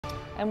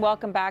And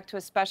welcome back to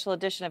a special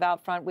edition of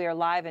Out Front. We are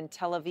live in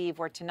Tel Aviv,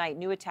 where tonight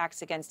new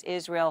attacks against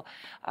Israel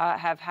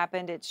have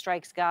happened. It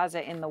strikes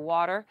Gaza in the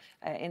water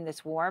in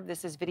this war.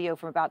 This is video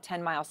from about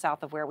 10 miles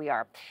south of where we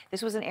are.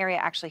 This was an area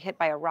actually hit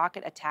by a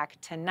rocket attack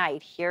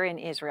tonight here in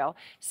Israel.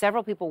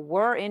 Several people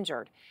were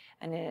injured.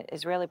 And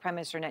Israeli Prime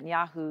Minister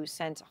Netanyahu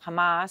sent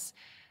Hamas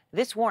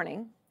this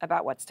warning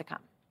about what's to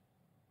come.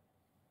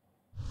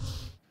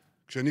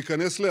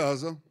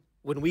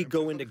 When we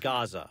go into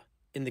Gaza,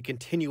 in the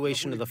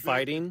continuation of the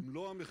fighting,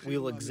 we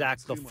will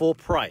exact the full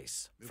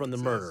price from the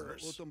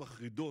murderers.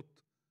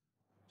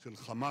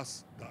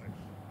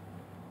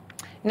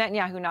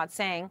 Netanyahu not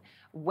saying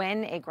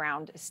when a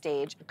ground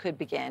stage could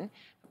begin.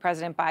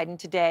 President Biden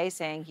today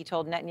saying he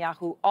told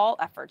Netanyahu all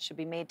efforts should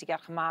be made to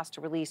get Hamas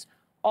to release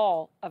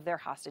all of their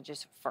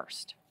hostages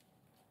first.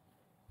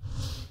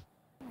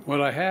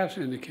 What I have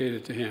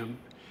indicated to him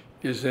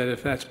is that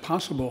if that's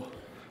possible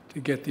to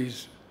get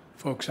these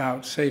folks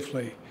out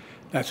safely,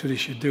 that's what he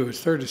should do.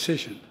 It's their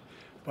decision.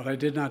 But I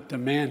did not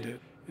demand it.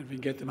 If we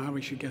can get them out,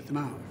 we should get them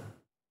out.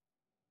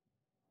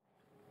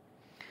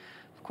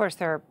 Of course,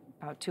 there are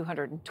about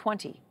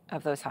 220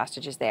 of those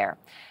hostages there.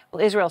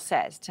 Well, Israel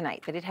says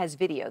tonight that it has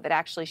video that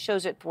actually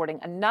shows it thwarting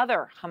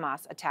another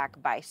Hamas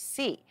attack by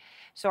sea.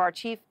 So our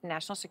chief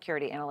national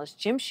security analyst,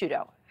 Jim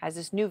Sciutto, has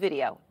this new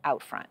video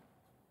out front.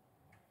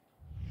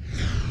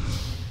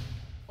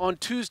 On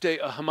Tuesday,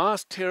 a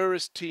Hamas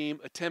terrorist team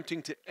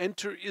attempting to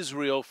enter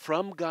Israel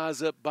from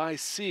Gaza by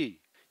sea.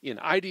 In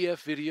IDF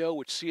video,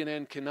 which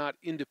CNN cannot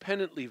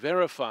independently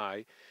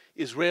verify,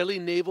 Israeli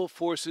naval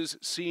forces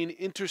seen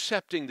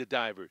intercepting the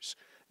divers,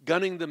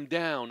 gunning them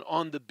down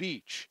on the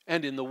beach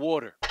and in the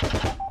water.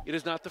 It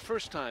is not the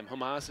first time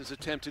Hamas has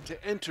attempted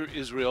to enter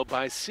Israel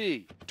by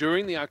sea.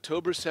 During the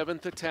October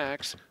 7th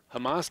attacks,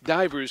 Hamas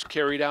divers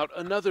carried out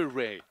another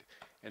raid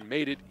and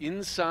made it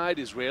inside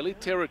Israeli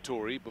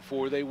territory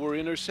before they were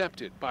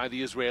intercepted by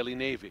the Israeli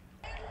Navy.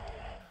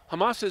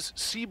 Hamas's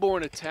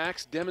seaborne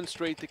attacks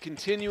demonstrate the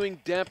continuing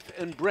depth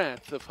and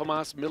breadth of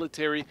Hamas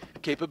military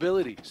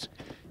capabilities,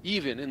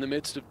 even in the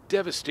midst of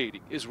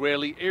devastating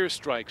Israeli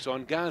airstrikes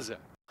on Gaza.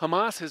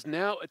 Hamas has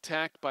now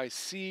attacked by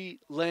sea,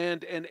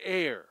 land, and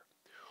air.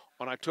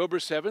 On October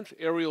 7th,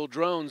 aerial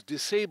drones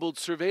disabled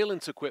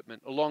surveillance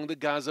equipment along the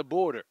Gaza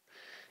border,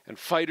 and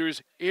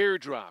fighters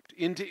airdropped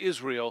into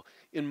Israel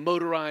in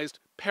motorized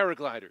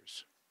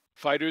paragliders.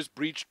 Fighters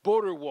breached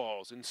border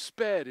walls and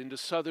sped into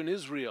southern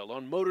Israel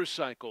on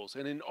motorcycles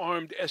and in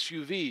armed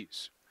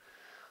SUVs.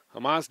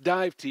 Hamas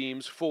dive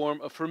teams form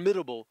a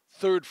formidable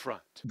third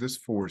front. This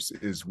force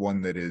is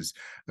one that is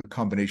a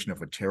combination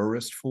of a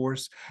terrorist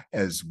force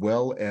as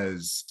well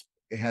as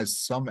it has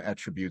some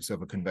attributes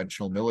of a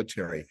conventional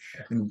military.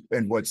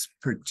 And what's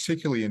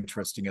particularly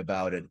interesting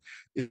about it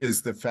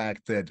is the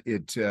fact that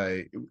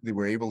they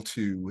were able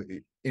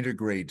to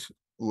integrate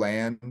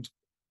land,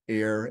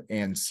 air,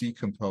 and sea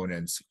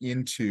components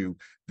into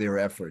their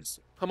efforts.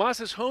 Hamas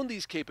has honed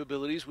these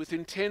capabilities with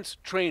intense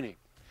training.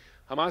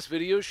 Hamas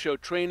videos show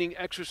training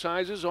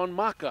exercises on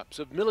mock-ups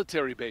of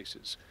military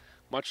bases,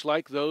 much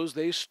like those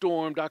they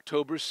stormed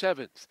October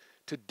 7th,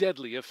 to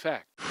deadly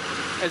effect.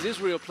 As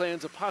Israel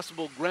plans a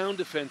possible ground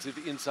offensive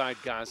inside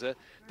Gaza,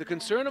 the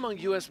concern among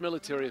U.S.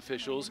 military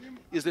officials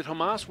is that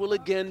Hamas will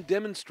again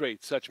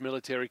demonstrate such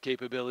military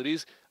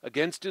capabilities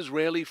against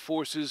Israeli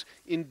forces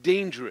in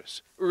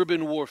dangerous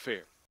urban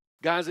warfare.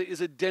 Gaza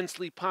is a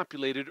densely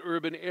populated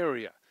urban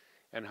area,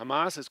 and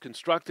Hamas has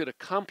constructed a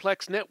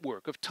complex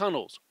network of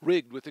tunnels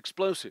rigged with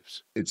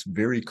explosives. It's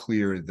very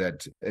clear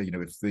that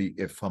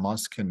if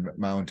Hamas can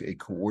mount a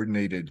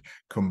coordinated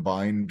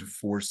combined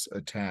force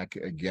attack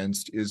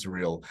against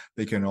Israel,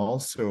 they can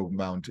also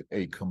mount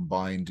a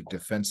combined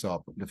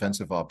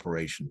defensive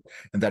operation.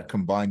 And that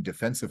combined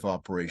defensive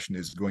operation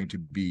is going to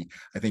be,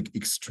 I think,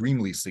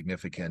 extremely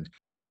significant.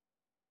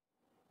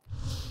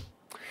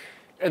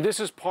 And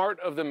this is part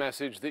of the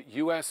message that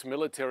U.S.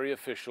 military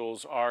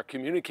officials are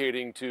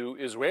communicating to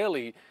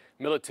Israeli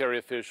military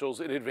officials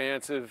in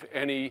advance of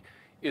any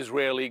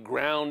Israeli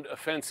ground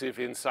offensive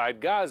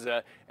inside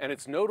Gaza. And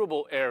it's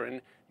notable,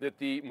 Aaron, that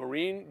the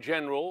Marine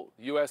general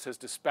U.S. has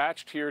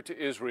dispatched here to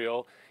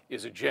Israel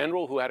is a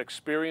general who had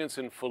experience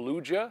in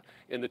Fallujah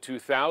in the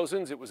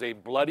 2000s. It was a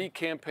bloody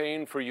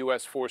campaign for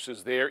U.S.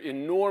 forces there,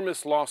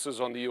 enormous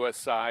losses on the U.S.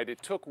 side.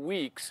 It took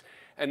weeks.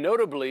 And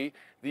notably,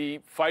 the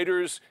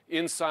fighters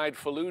inside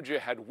Fallujah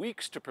had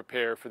weeks to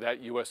prepare for that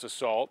U.S.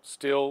 assault,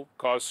 still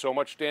caused so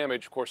much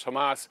damage. Of course,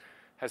 Hamas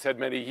has had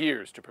many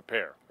years to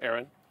prepare.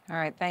 Aaron? All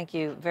right. Thank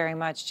you very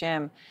much,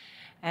 Jim.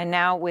 And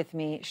now with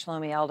me,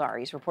 Shlomi Eldar.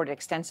 He's reported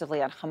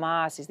extensively on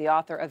Hamas. He's the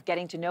author of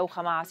Getting to Know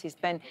Hamas. He's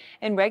been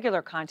in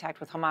regular contact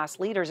with Hamas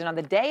leaders. And on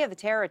the day of the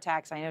terror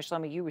attacks, I know,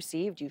 Shlomi,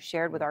 you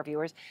shared with our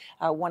viewers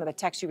one of the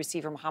texts you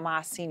received from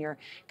Hamas senior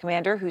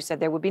commander who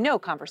said there would be no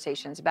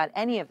conversations about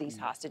any of these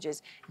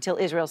hostages until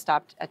Israel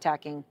stopped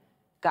attacking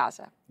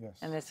Gaza. Yes.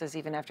 And this is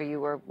even after you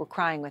were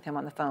crying with him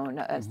on the phone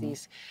as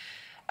these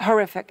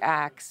horrific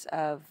acts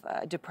of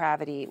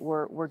depravity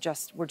were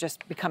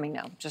just becoming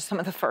known, just some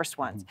of the first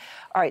ones.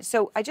 All right,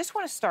 so I just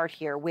want to start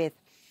here with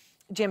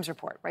Jim's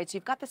report, right? So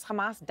you've got this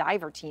Hamas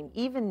diver team,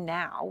 even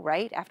now,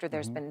 right, after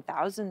there's been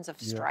thousands of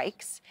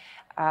strikes.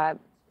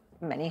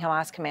 Many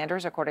Hamas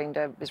commanders, according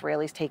to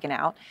Israelis, taken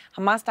out.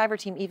 Hamas diver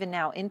team even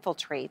now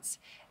infiltrates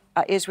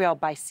Israel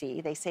by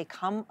sea. They say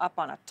come up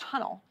on a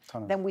tunnel.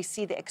 Then we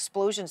see the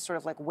explosions, sort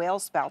of like whale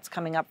spouts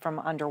coming up from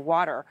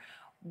underwater.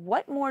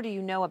 What more do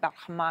you know about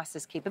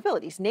Hamas's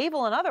capabilities,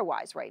 naval and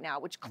otherwise, right now,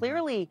 which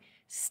clearly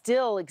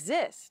still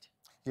exist?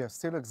 Yes,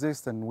 still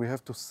exist, and we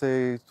have to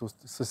say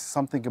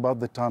something about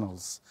the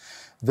tunnels.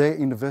 They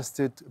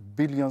invested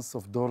billions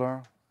of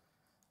dollars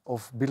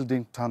of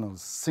building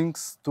tunnels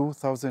since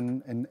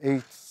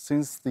 2008,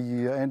 since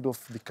the end of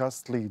the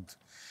cast lead.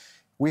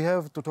 We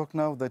have to talk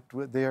now that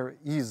there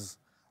is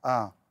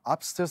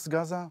upstairs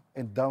Gaza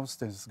and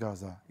downstairs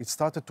Gaza. It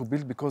started to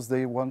build because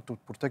they want to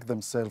protect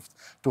themselves,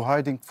 to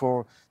hiding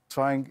for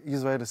trying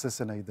Israel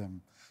assassinate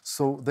them.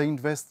 So they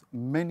invest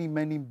many,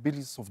 many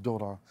billions of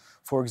dollars.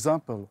 For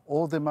example,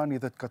 all the money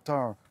that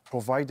Qatar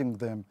providing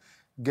them,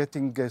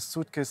 getting a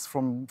suitcase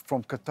from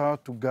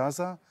Qatar to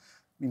Gaza,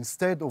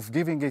 instead of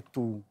giving it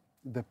to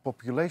the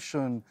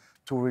population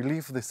to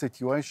relieve the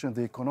situation,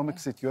 the economic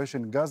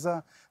situation in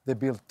Gaza, they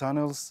build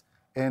tunnels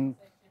and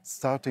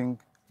starting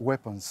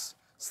weapons.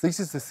 So this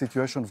is the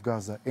situation of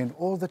Gaza. And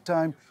all the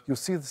time you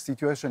see the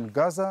situation in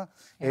Gaza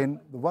and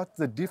what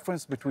the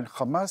difference between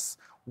Hamas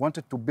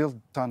wanted to build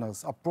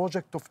tunnels, a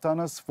project of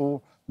tunnels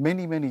for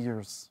many, many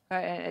years.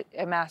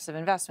 A massive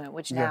investment,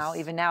 which now,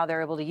 even now,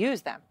 they're able to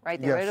use them, right?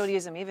 They're able to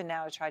use them even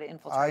now to try to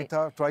infiltrate.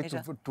 I tried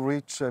to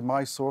reach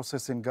my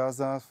sources in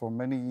Gaza for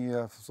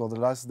for the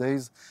last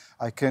days.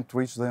 I can't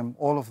reach them,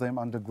 all of them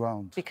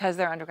underground. Because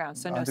they're underground,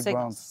 so no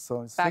signals.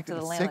 So back to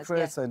the landless,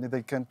 secrets, and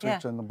they can't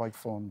reach them by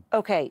phone.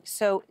 Okay,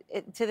 so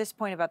to this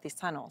point about these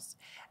tunnels,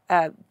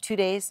 2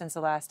 days since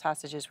the last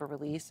hostages were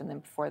released, and then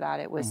before that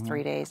it was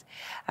 3 days.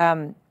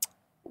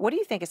 What do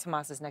you think is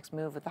Hamas's next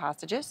move with the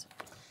hostages?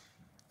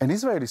 An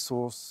Israeli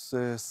source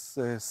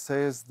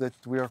says that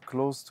we are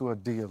close to a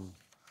deal.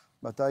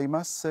 But I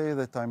must say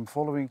that I'm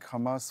following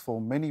Hamas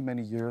for many,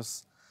 many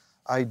years.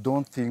 I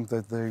don't think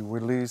that they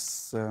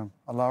release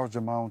a large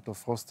amount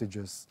of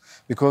hostages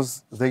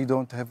because they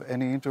don't have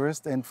any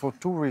interest, and for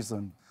two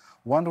reasons.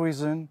 One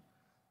reason,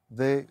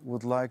 they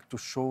would like to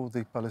show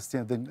the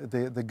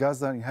Palestinians, the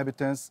Gaza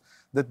inhabitants,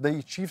 that they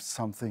achieved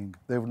something.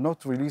 They will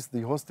not release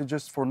the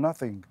hostages for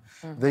nothing.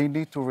 They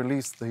need to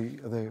release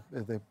the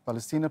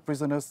Palestinian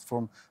prisoners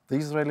from the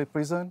Israeli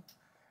prison.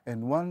 And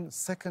one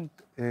second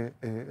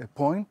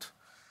point,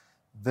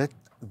 that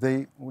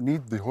they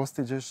need the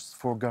hostages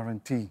for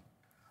guarantee.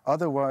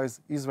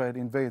 Otherwise, Israel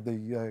invade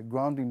the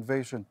ground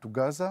invasion to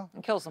Gaza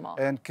and kills them all.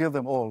 And kill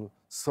them all.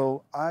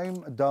 So I'm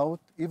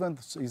doubt, even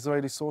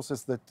Israeli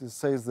sources that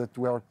says that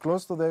we are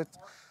close to that,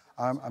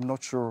 I'm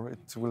not sure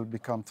it will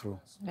become true.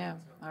 Yeah,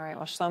 all right.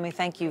 Well, Shlomi,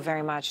 thank you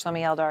very much.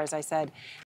 Shlomi Eldar, as I said,